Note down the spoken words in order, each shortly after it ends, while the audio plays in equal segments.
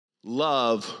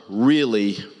Love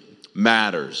really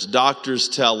matters. Doctors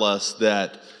tell us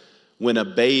that when a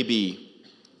baby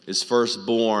is first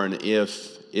born,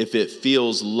 if it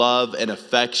feels love and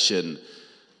affection,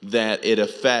 that it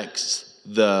affects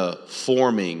the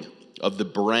forming of the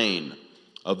brain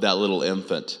of that little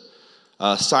infant.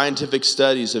 Scientific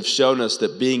studies have shown us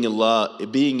that being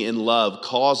in love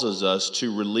causes us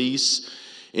to release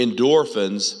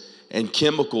endorphins and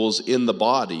chemicals in the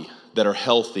body that are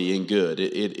healthy and good.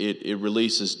 It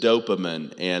releases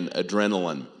dopamine and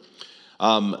adrenaline.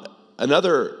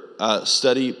 Another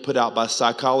study put out by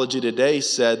Psychology Today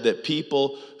said that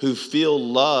people who feel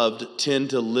loved tend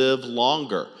to live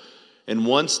longer. And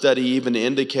one study even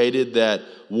indicated that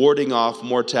warding off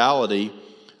mortality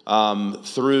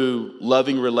through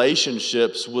loving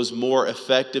relationships was more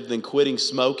effective than quitting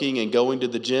smoking and going to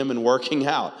the gym and working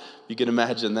out. You can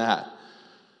imagine that.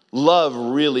 Love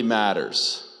really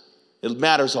matters. It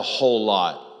matters a whole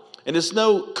lot. And it's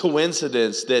no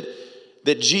coincidence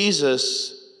that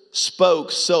Jesus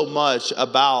spoke so much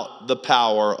about the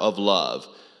power of love.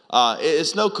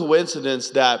 It's no coincidence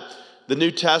that the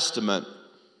New Testament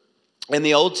and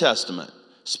the Old Testament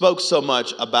spoke so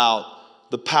much about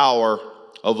the power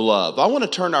of love. I want to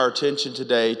turn our attention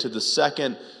today to the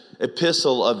second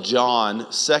epistle of John,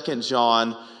 2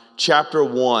 John chapter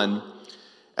 1,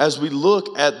 as we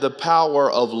look at the power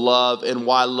of love and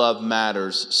why love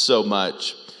matters so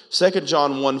much. 2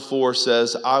 John 1:4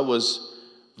 says, "I was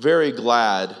very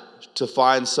glad to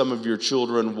find some of your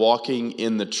children walking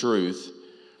in the truth,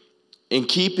 in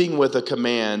keeping with a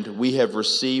command we have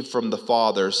received from the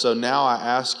Father. So now I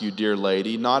ask you, dear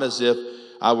lady, not as if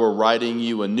I were writing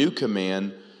you a new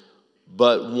command,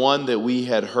 but one that we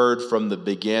had heard from the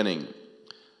beginning,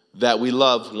 that we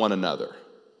love one another.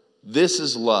 This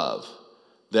is love,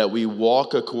 that we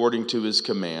walk according to his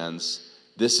commands.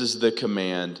 This is the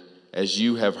command, as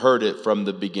you have heard it from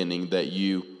the beginning, that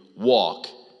you walk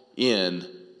in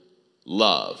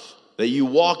love." That you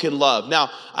walk in love. Now,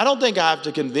 I don't think I have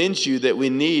to convince you that we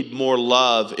need more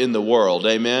love in the world.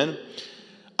 Amen?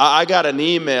 I got an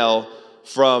email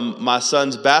from my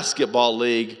son's basketball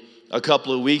league a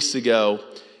couple of weeks ago,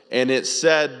 and it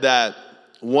said that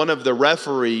one of the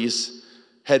referees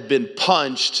had been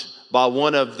punched by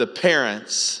one of the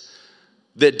parents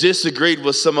that disagreed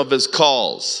with some of his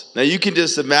calls. Now you can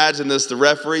just imagine this, the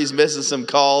referee's missing some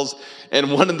calls,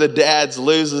 and one of the dads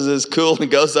loses his cool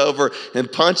and goes over and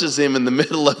punches him in the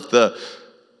middle of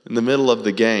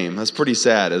the game. That's pretty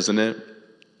sad, isn't it?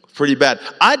 Pretty bad.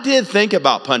 I did think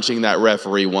about punching that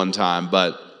referee one time,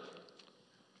 but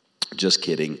just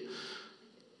kidding.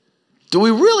 Do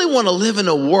we really want to live in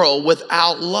a world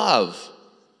without love?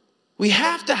 We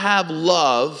have to have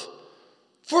love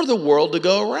for the world to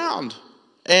go around.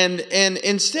 And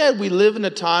instead, we live in a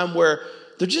time where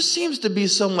there just seems to be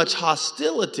so much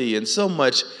hostility and so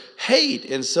much hate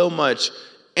and so much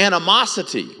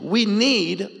animosity. We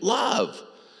need love.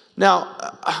 Now,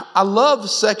 I love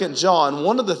 2 John.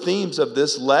 One of the themes of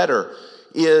this letter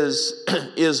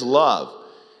is love.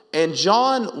 And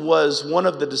John was one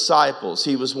of the disciples.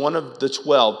 He was one of the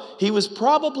 12. He was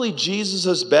probably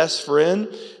Jesus' best friend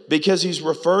because he's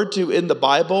referred to in the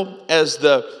Bible as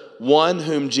the one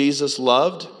whom Jesus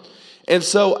loved. And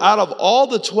so out of all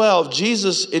the 12,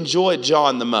 Jesus enjoyed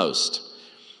John the most.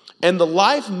 And the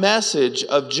life message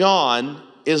of John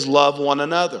is love one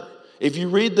another. If you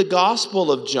read the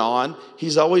Gospel of John,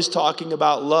 he's always talking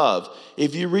about love.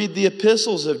 If you read the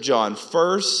epistles of John,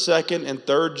 1st, 2nd, and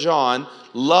 3rd John,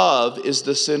 love is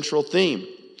the central theme.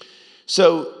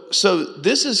 So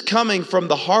this is coming from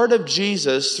the heart of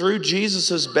Jesus through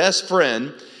Jesus' best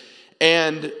friend.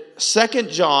 And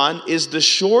 2nd John is the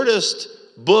shortest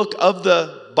book of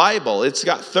the Bible. It's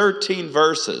got 13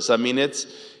 verses. I mean,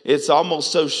 it's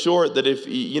almost so short that if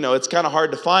it's kind of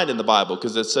hard to find in the Bible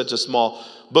because it's such a small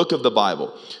book of the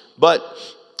Bible. But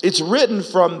it's written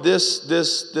from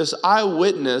this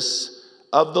eyewitness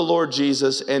of the Lord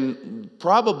Jesus and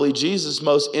probably Jesus'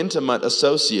 most intimate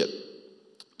associate,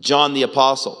 John the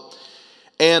Apostle.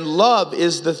 And love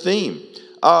is the theme.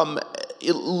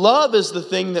 Love is the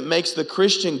thing that makes the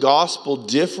Christian gospel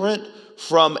different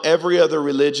from every other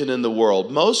religion in the world.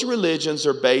 Most religions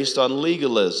are based on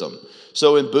legalism.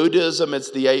 So in Buddhism, it's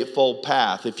the Eightfold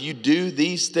Path. If you do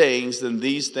these things, then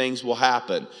these things will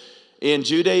happen. In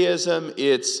Judaism,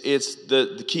 it's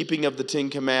the keeping of the Ten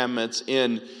Commandments.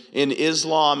 In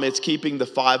Islam, it's keeping the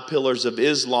 5 pillars of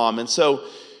Islam. And so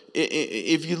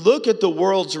if you look at the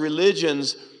world's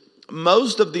religions,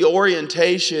 most of the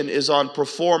orientation is on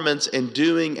performance and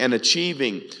doing and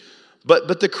achieving.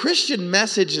 But the Christian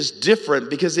message is different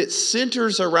because it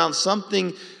centers around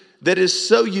something that is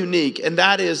so unique, and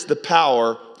that is the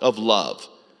power of love.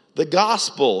 The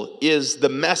gospel is the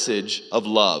message of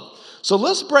love. So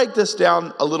let's break this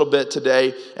down a little bit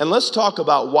today, and let's talk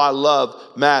about why love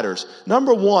matters.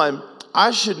 Number one,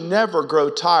 I should never grow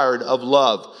tired of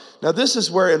love. Now this is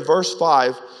where in verse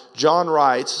 5, John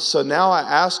writes, "So now I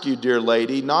ask you, dear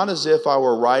lady, not as if I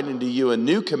were writing to you a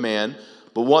new command,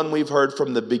 but one we've heard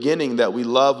from the beginning, that we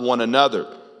love one another."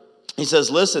 He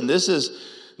says, listen, this is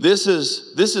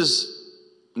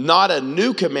not a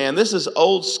new command. This is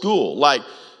old school. Like,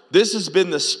 this has been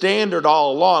the standard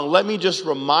all along. Let me just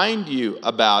remind you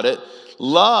about it.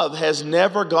 Love has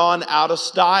never gone out of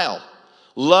style.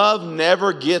 Love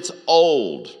never gets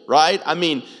old, right? I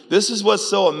mean, this is what's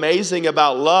so amazing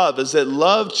about love, is that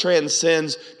love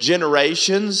transcends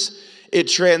generations. It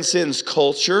transcends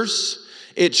cultures.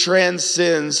 It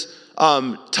transcends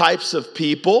types of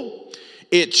people.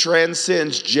 It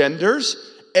transcends genders.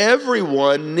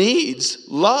 Everyone needs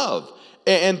love.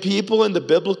 And people in the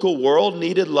biblical world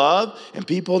needed love, and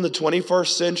people in the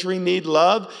 21st century need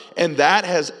love, and that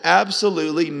has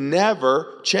absolutely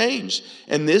never changed.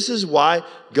 And this is why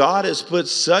God has put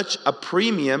such a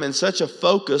premium and such a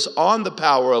focus on the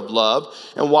power of love,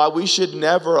 and why we should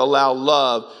never allow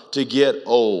love to get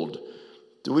old.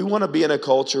 Do we want to be in a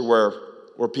culture where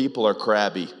people are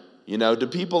crabby? You know, do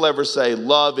people ever say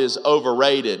love is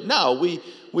overrated? No,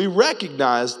 we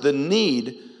recognize the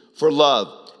need for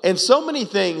love. And so many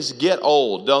things get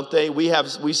old, don't they? We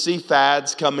see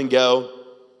fads come and go.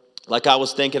 Like I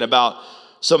was thinking about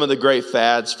some of the great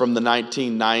fads from the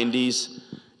 1990s.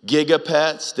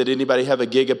 Gigapets. Did anybody have a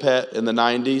Gigapet in the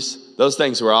 90s? Those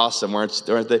things were awesome, weren't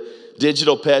they?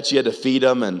 Digital pets, you had to feed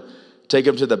them and take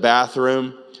them to the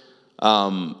bathroom.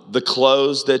 The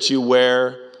clothes that you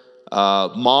wear.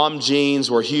 Mom jeans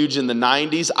were huge in the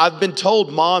 90s. I've been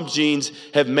told mom jeans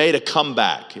have made a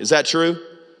comeback. Is that true?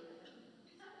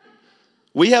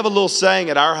 We have a little saying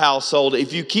at our household: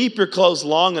 if you keep your clothes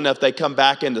long enough, they come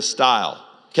back into style.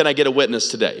 Can I get a witness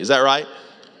today? Is that right?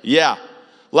 Yeah.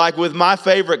 Like with my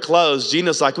favorite clothes,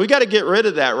 Gina's like, we got to get rid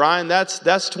of that, Ryan.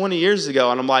 That's 20 years ago.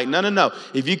 And I'm like, no.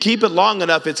 If you keep it long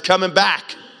enough, it's coming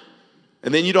back.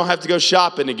 And then you don't have to go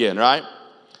shopping again, right?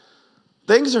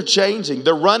 Things are changing.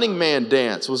 The Running Man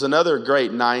dance was another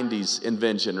great 90s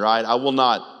invention, right? I will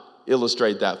not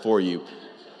illustrate that for you.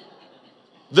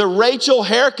 The Rachel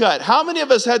haircut. How many of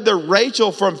us had the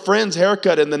Rachel from Friends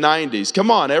haircut in the 90s?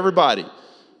 Come on, everybody.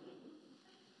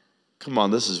 Come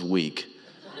on, this is weak.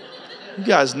 You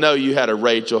guys know you had a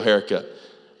Rachel haircut.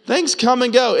 Things come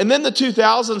and go. And then the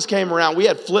 2000s came around. We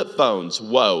had flip phones.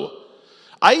 Whoa.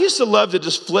 I used to love to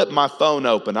just flip my phone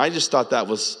open. I just thought that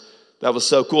was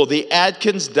so cool. The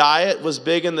Atkins diet was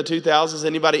big in the 2000s.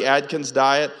 Anybody Atkins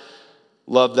diet?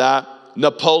 Love that.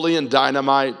 Napoleon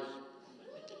Dynamite.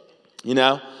 You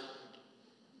know?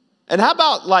 And how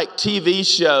about like TV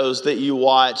shows that you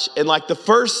watch, and like the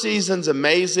first season's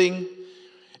amazing,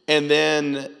 and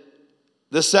then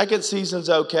the second season's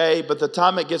okay, but the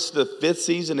time it gets to the fifth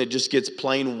season, it just gets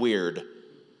plain weird.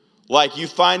 Like you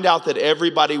find out that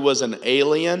everybody was an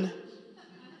alien,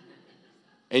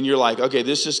 and you're like, okay,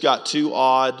 this just got too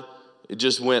odd. It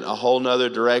just went a whole nother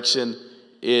direction.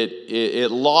 It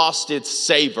lost its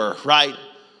savor, right?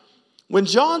 When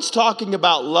John's talking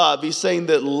about love, he's saying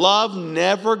that love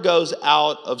never goes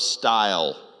out of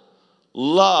style.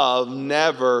 Love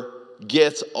never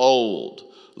gets old.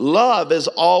 Love is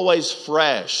always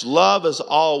fresh. Love is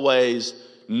always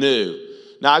new.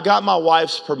 Now, I got my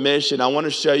wife's permission. I want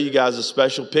to show you guys a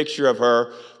special picture of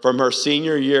her from her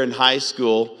senior year in high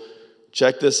school.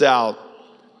 Check this out.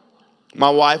 My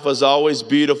wife was always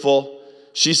beautiful.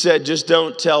 She said, just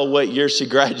don't tell what year she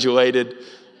graduated.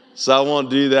 So I won't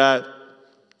do that.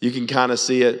 You can kind of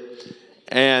see it.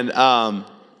 And,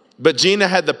 but Gina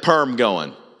had the perm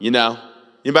going, you know.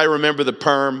 Anybody remember the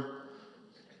perm?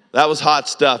 That was hot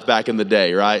stuff back in the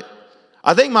day, right?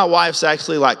 I think my wife's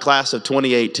actually like class of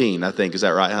 2018, I think. Is that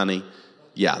right, honey?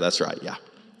 Yeah, that's right.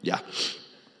 Yeah.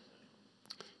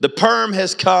 The perm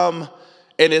has come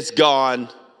and it's gone,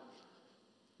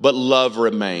 but love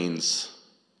remains.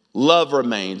 Love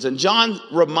remains. And John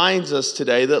reminds us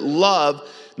today that love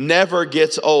never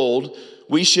gets old.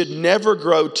 We should never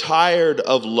grow tired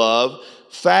of love.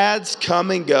 Fads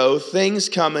come and go, things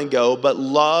come and go, but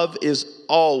love is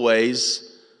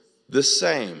always the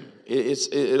same.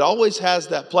 It always has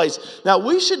that place. Now,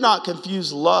 we should not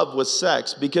confuse love with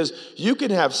sex, because you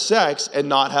can have sex and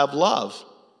not have love.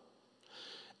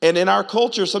 And in our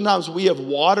culture, sometimes we have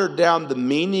watered down the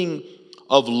meaning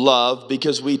of love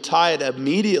because we tie it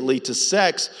immediately to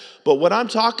sex. But what I'm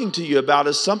talking to you about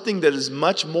is something that is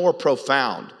much more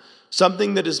profound,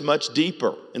 something that is much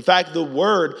deeper. In fact, the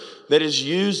word that is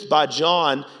used by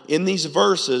John in these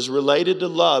verses related to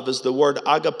love is the word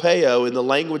agapeo in the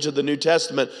language of the New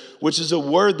Testament, which is a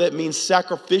word that means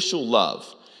sacrificial love.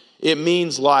 It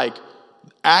means like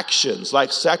actions,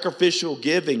 like sacrificial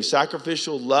giving,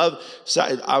 sacrificial love.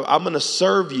 I'm going to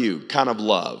serve you kind of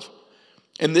love.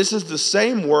 And this is the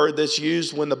same word that's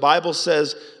used when the Bible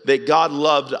says that God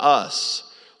loved us.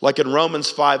 Like in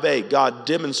Romans 5:8, God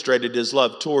demonstrated his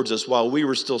love towards us while we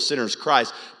were still sinners.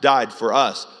 Christ died for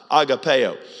us.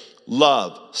 Agapeo,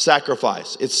 love,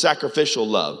 sacrifice. It's sacrificial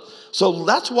love. So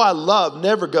that's why love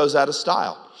never goes out of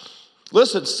style.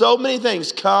 Listen, so many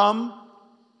things come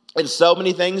and so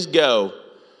many things go,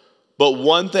 but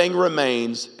one thing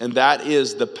remains, and that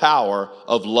is the power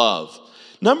of love.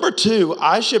 Number 2,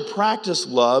 I should practice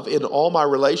love in all my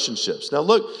relationships. Now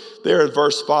look there in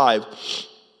verse 5.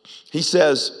 He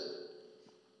says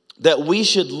that we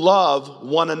should love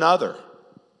one another.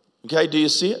 Okay, do you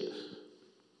see it?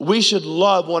 We should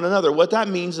love one another. What that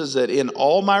means is that in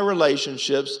all my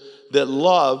relationships, that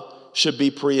love should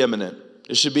be preeminent.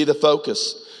 It should be the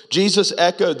focus. Jesus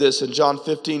echoed this in John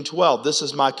 15:12. This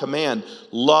is my command.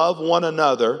 Love one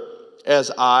another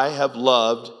as I have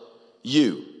loved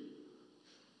you.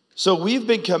 So we've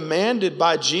been commanded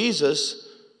by Jesus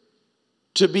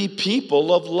to be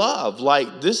people of love.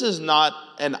 Like, this is not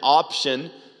an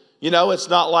option. It's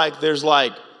not like there's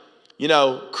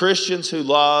Christians who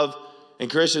love and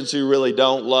Christians who really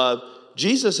don't love.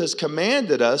 Jesus has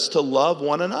commanded us to love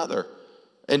one another.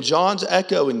 And John's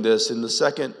echoing this in the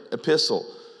second epistle.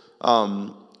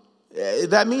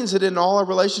 That means that in all our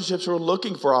relationships, we're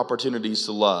looking for opportunities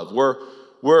to love.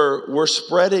 We're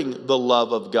spreading the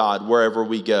love of God wherever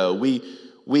we go.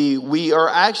 We are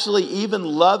actually even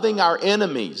loving our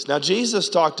enemies. Now, Jesus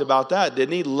talked about that,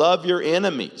 didn't he? Love your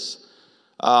enemies.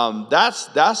 That's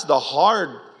the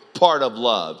hard part of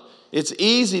love. It's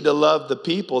easy to love the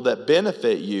people that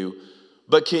benefit you,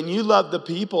 but can you love the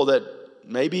people that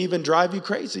maybe even drive you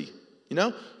crazy?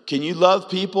 Can you love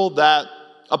people that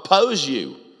oppose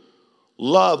you?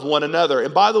 Love one another.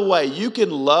 And by the way, you can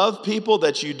love people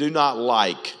that you do not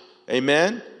like.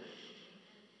 Amen?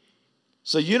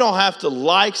 So you don't have to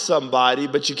like somebody,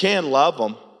 but you can love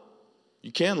them.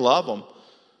 You can love them.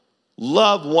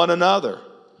 Love one another.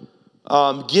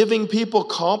 Giving people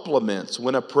compliments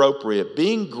when appropriate.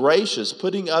 Being gracious.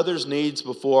 Putting others' needs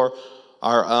before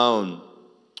our own.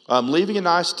 Leaving a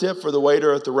nice tip for the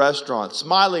waiter at the restaurant.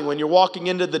 Smiling when you're walking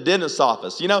into the dentist's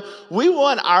office. We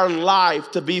want our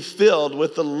life to be filled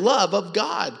with the love of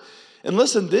God. And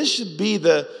listen, this should be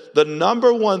the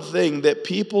number one thing that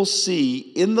people see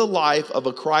in the life of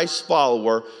a Christ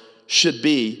follower should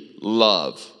be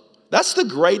love. That's the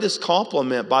greatest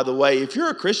compliment, by the way. If you're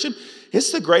a Christian,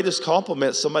 it's the greatest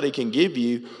compliment somebody can give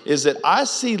you is that I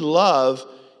see love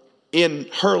in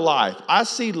her life. I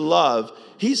see love.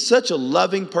 He's such a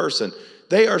loving person.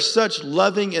 They are such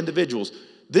loving individuals.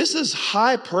 This is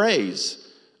high praise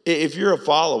if you're a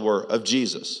follower of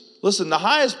Jesus. Listen, the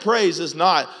highest praise is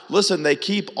not, they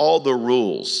keep all the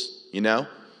rules,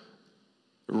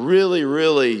 Really,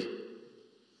 really,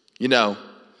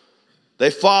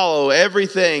 they follow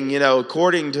everything,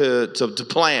 according to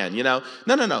plan,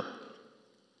 No.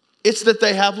 It's that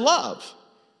they have love.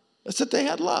 It's that they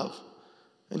had love.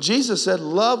 And Jesus said,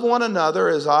 love one another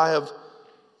as I have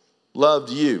loved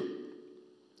you.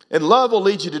 And love will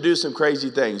lead you to do some crazy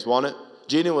things, won't it?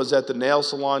 Gina was at the nail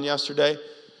salon yesterday.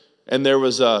 And there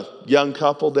was a young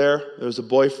couple there. There was a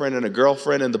boyfriend and a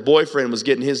girlfriend, and the boyfriend was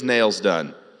getting his nails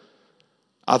done.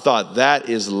 I thought, that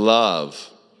is love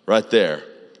right there.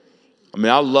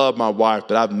 I love my wife,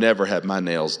 but I've never had my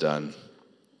nails done.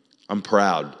 I'm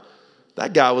proud.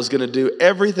 That guy was going to do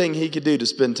everything he could do to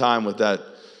spend time with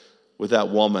that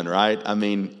woman, right?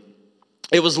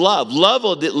 It was love. Love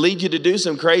will lead you to do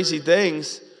some crazy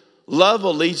things. Love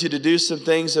will lead you to do some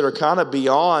things that are kind of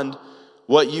beyond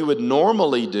what you would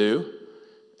normally do.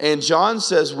 And John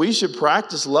says we should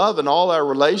practice love in all our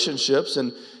relationships.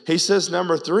 And he says,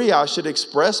 number 3, I should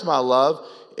express my love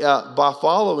by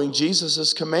following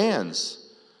Jesus'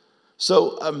 commands.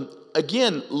 So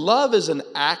again, love is an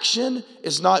action.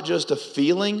 It's not just a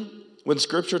feeling when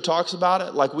Scripture talks about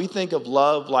it. Like we think of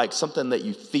love like something that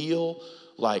you feel,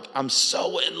 like I'm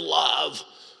so in love.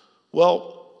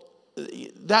 Well,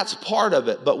 that's part of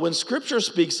it. But when Scripture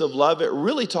speaks of love, it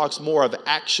really talks more of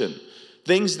action.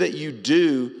 Things that you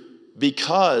do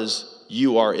because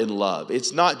you are in love.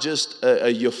 It's not just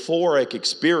a euphoric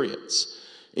experience.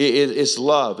 It's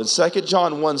love. And 2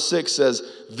 John 1:6 says,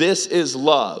 this is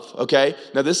love. Okay?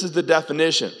 Now this is the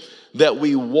definition. That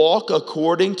we walk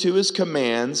according to his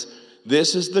commands,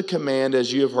 This is the command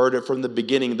as you have heard it from the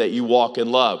beginning, that you walk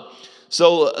in love.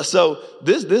 So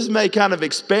this may kind of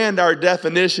expand our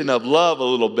definition of love a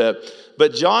little bit.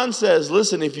 But John says,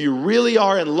 listen, if you really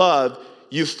are in love,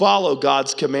 you follow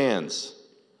God's commands.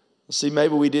 See,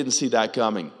 maybe we didn't see that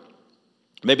coming.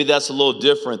 Maybe that's a little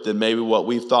different than maybe what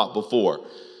we've thought before.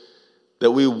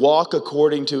 That we walk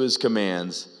according to his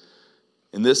commands.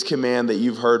 And this command that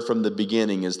you've heard from the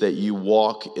beginning is that you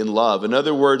walk in love. In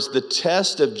other words, the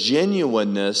test of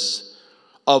genuineness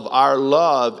of our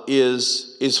love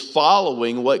is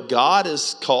following what God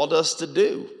has called us to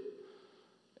do.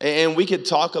 And we could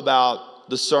talk about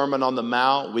the Sermon on the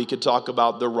Mount. We could talk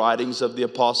about the writings of the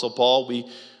Apostle Paul.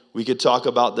 We could talk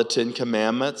about the 10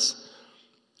 Commandments.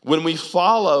 When we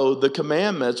follow the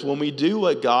commandments, when we do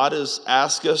what God has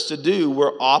asked us to do,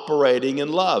 we're operating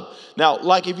in love. Now,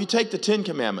 like if you take the 10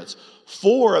 Commandments,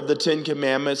 4 of the 10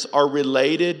 Commandments are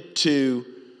related to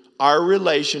our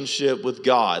relationship with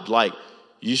God. Like,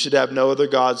 you should have no other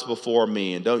gods before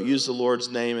me, and don't use the Lord's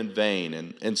name in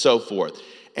vain, and so forth.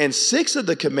 And 6 of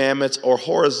the commandments are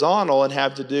horizontal and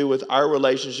have to do with our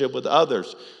relationship with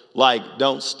others. Like,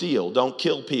 don't steal, don't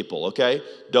kill people, okay?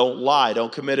 Don't lie,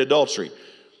 don't commit adultery.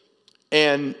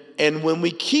 And when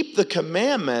we keep the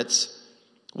commandments,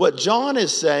 what John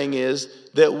is saying is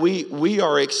that we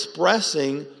are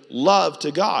expressing love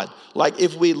to God. Like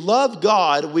if we love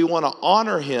God, we want to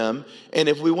honor him. And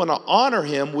if we want to honor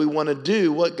him, we want to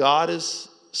do what God has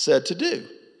said to do.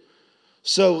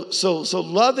 So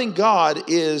loving God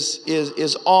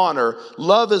is honor.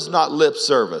 Love is not lip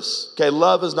service. Okay,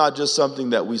 love is not just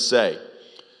something that we say.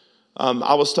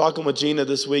 I was talking with Gina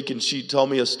this week, and she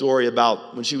told me a story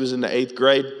about when she was in the 8th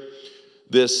grade.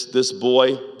 This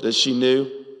boy that she knew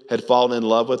had fallen in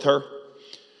love with her.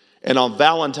 And on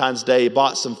Valentine's Day, he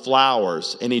bought some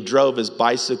flowers, and he drove his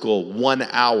bicycle 1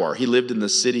 hour. He lived in the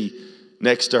city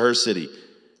next to her city.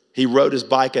 He rode his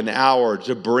bike an hour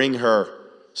to bring her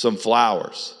some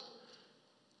flowers.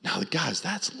 Now, guys,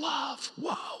 that's love.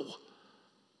 Whoa.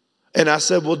 And I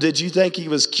said, well, did you think he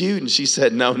was cute? And she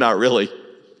said, no, not really.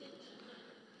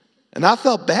 And I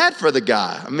felt bad for the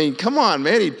guy. I mean, come on,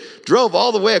 man. He drove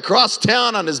all the way across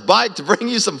town on his bike to bring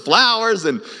you some flowers,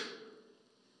 and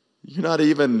you're not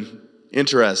even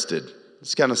interested.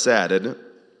 It's kind of sad, isn't it?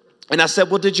 And I said,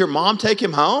 well, did your mom take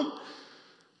him home?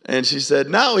 And she said,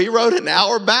 no, he rode an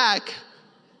hour back.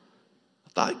 I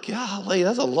thought, golly,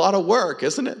 that's a lot of work,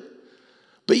 isn't it?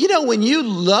 But you know, when you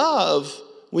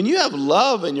have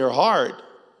love in your heart,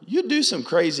 you do some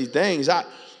crazy things.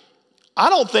 I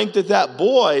don't think that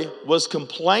boy was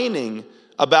complaining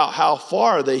about how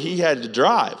far that he had to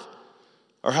drive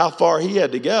or how far he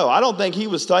had to go. I don't think he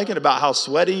was thinking about how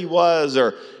sweaty he was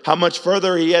or how much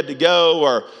further he had to go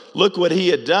or look what he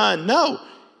had done. No,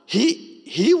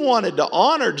 he wanted to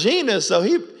honor Gina, so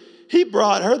he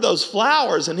brought her those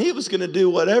flowers, and he was going to do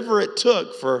whatever it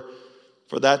took for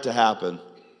that to happen.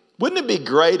 Wouldn't it be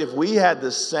great if we had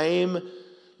the same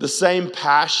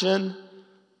passion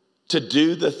to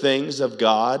do the things of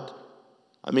God?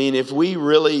 I mean, if we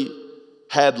really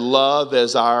had love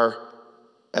as our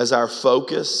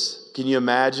focus, can you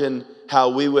imagine how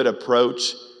we would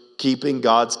approach keeping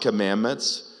God's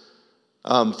commandments?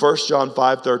 1 John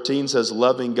 5:13 says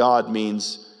loving God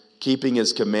means keeping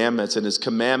his commandments, and his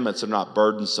commandments are not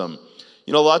burdensome.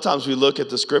 You know, a lot of times we look at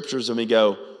the scriptures and we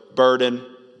go, burden,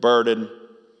 burden,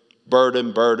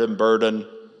 burden, burden, burden.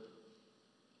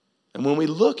 And when we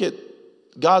look at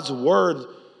God's word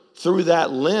through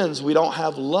that lens, we don't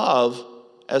have love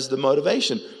as the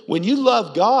motivation. When you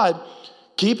love God,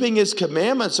 keeping his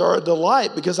commandments are a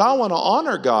delight because I want to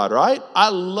honor God, right? I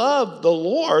love the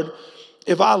Lord.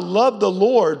 If I love the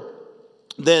Lord,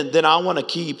 then I want to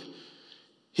keep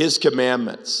his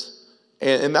commandments.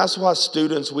 And that's why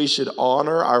students, we should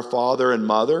honor our father and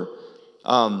mother.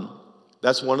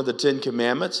 That's one of the 10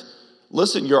 commandments.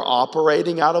 Listen, you're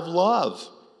operating out of love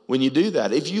when you do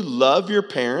that. If you love your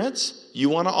parents, you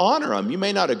want to honor them. You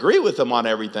may not agree with them on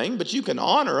everything, but you can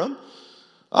honor them.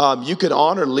 You can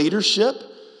honor leadership.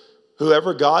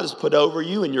 Whoever God has put over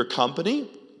you in your company,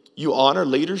 you honor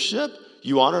leadership.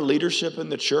 You honor leadership in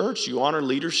the church. You honor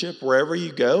leadership wherever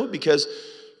you go because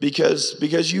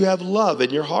you have love in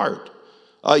your heart.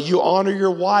 You honor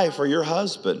your wife or your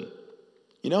husband,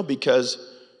 because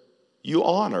you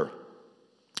honor.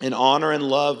 And honor and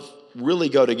love really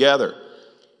go together.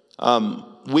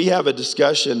 We have a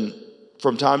discussion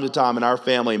from time to time in our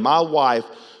family. My wife,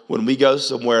 when we go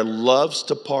somewhere, loves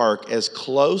to park as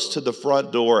close to the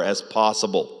front door as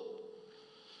possible.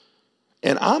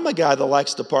 And I'm a guy that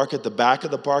likes to park at the back of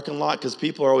the parking lot because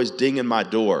people are always dinging my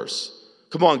doors.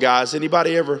 Come on, guys.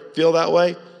 Anybody ever feel that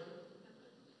way?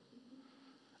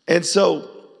 And so,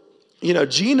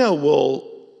 Gina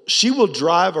she will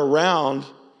drive around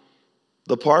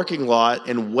the parking lot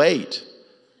and wait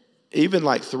even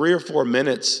like 3 or 4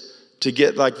 minutes to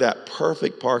get like that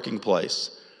perfect parking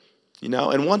place.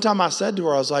 And one time I said to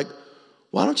her, I was like,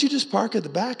 why don't you just park at the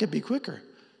back? It'd be quicker.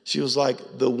 She was like,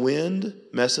 the wind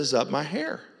messes up my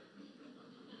hair.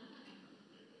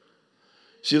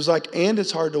 She was like, and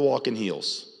it's hard to walk in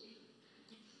heels.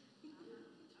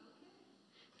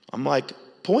 I'm like,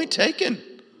 point taken.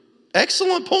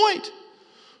 Excellent point.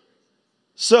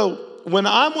 So when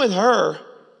I'm with her,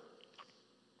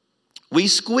 we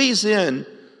squeeze in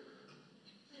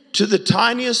to the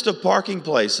tiniest of parking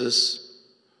places.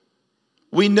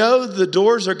 We know the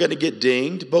doors are going to get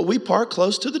dinged, but we park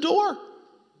close to the door.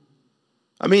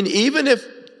 I mean, even if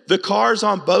the cars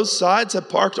on both sides have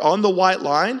parked on the white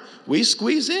line, we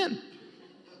squeeze in.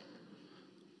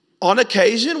 On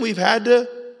occasion, we've had to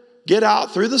get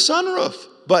out through the sunroof,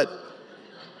 but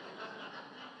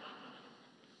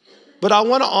I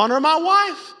want to honor my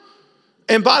wife.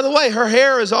 And by the way, her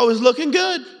hair is always looking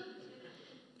good,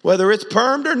 whether it's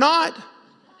permed or not.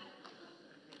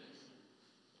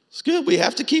 It's good. We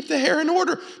have to keep the hair in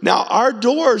order. Now, our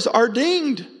doors are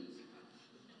dinged,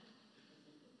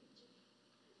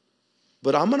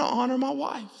 but I'm going to honor my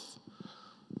wife.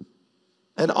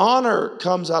 And honor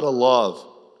comes out of love.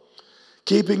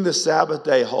 Keeping the Sabbath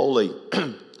day holy,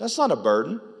 that's not a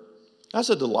burden. That's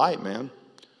a delight, man.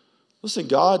 Listen,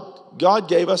 God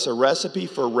gave us a recipe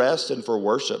for rest and for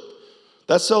worship.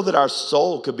 That's so that our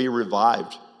soul could be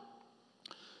revived.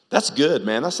 That's good,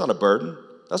 man. That's not a burden.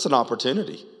 That's an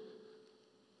opportunity.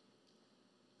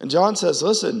 And John says,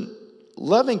 listen,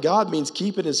 loving God means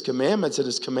keeping his commandments, and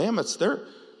his commandments, they're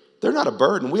not a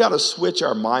burden. We ought to switch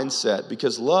our mindset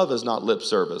because love is not lip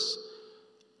service.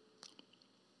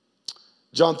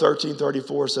 John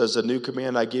 13:34 says, a new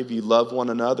command I give you, love one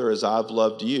another as I've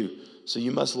loved you. So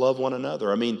you must love one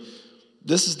another. I mean,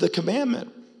 this is the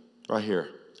commandment right here.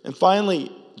 And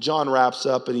finally, John wraps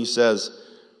up and he says,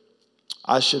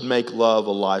 I should make love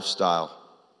a lifestyle.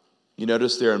 You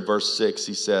notice there in verse 6,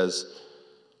 he says,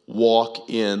 walk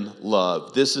in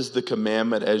love. This is the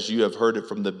commandment as you have heard it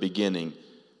from the beginning,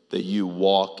 that you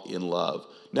walk in love.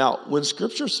 Now, when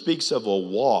Scripture speaks of a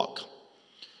walk,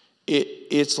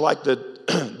 it's like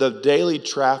the daily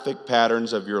traffic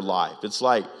patterns of your life. It's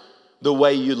like the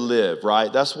way you live,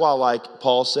 right? That's why, like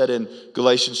Paul said in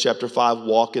Galatians chapter 5,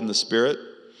 walk in the Spirit.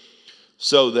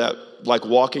 So that, like,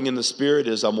 walking in the Spirit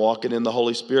is I'm walking in the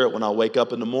Holy Spirit when I wake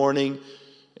up in the morning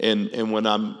and when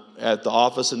I'm at the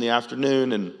office in the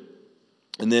afternoon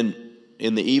and then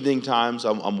in the evening times,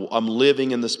 I'm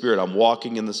living in the Spirit. I'm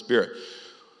walking in the Spirit.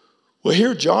 Well,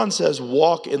 here John says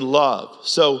walk in love.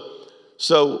 So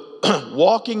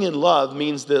walking in love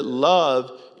means that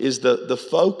love is the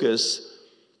focus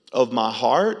of my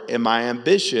heart and my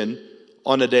ambition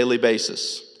on a daily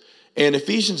basis. And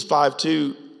Ephesians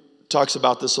 5:2 talks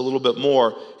about this a little bit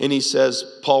more. And he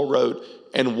says, Paul wrote,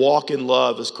 and walk in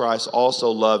love as Christ also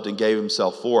loved and gave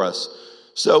himself for us.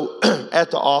 So at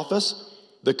the office,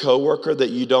 the coworker that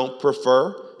you don't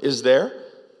prefer is there,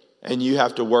 and you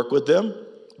have to work with them,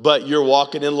 but you're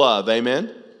walking in love,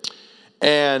 amen?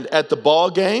 And at the ball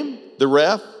game, the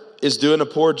ref is doing a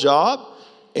poor job,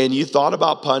 and you thought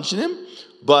about punching him,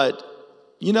 but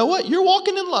you know what? You're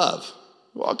walking in love.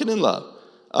 Walking in love.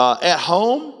 At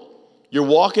home, you're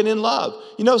walking in love.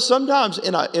 You know, sometimes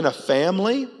in a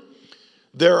family,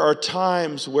 there are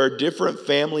times where different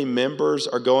family members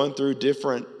are going through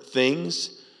different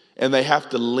things, and they have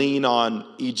to lean on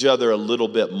each other a little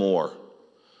bit more.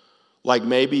 Like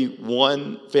maybe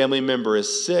one family member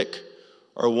is sick,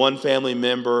 or one family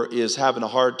member is having a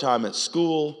hard time at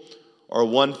school, or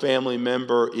one family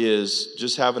member is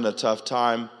just having a tough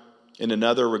time in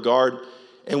another regard.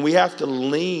 And we have to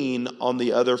lean on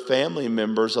the other family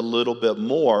members a little bit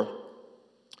more.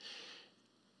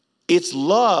 It's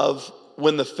love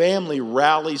when the family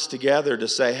rallies together to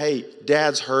say, hey,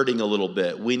 Dad's hurting a little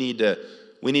bit. We need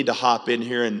to hop in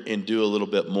here and do a little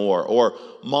bit more. Or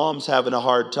Mom's having a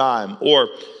hard time. Or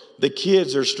the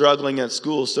kids are struggling at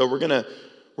school, so we're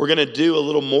gonna do a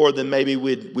little more than maybe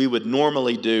we would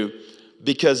normally do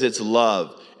because it's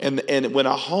love. And when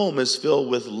a home is filled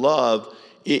with love,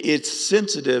 it's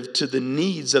sensitive to the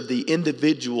needs of the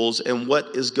individuals and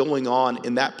what is going on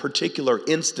in that particular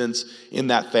instance in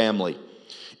that family.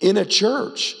 In a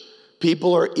church,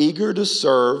 people are eager to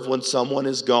serve when someone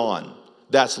is gone.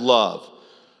 That's love.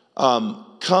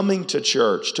 Coming to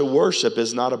church to worship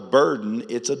is not a burden,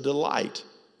 it's a delight.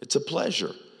 It's a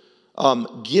pleasure.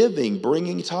 Giving,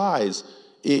 bringing tithes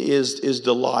is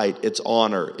delight, it's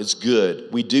honor, it's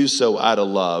good. We do so out of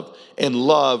love. And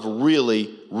love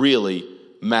really, really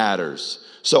matters.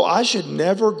 So I should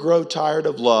never grow tired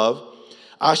of love.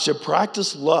 I should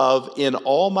practice love in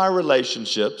all my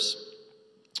relationships.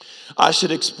 I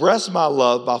should express my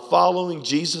love by following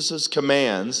Jesus'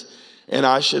 commands, and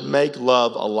I should make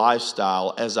love a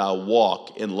lifestyle as I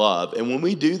walk in love. And when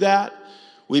we do that,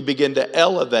 we begin to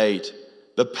elevate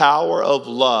the power of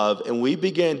love, and we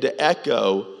begin to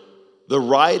echo the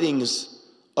writings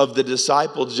of the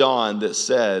disciple John that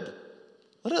said,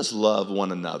 let us love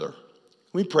one another. Can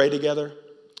we pray together?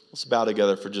 Let's bow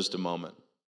together for just a moment.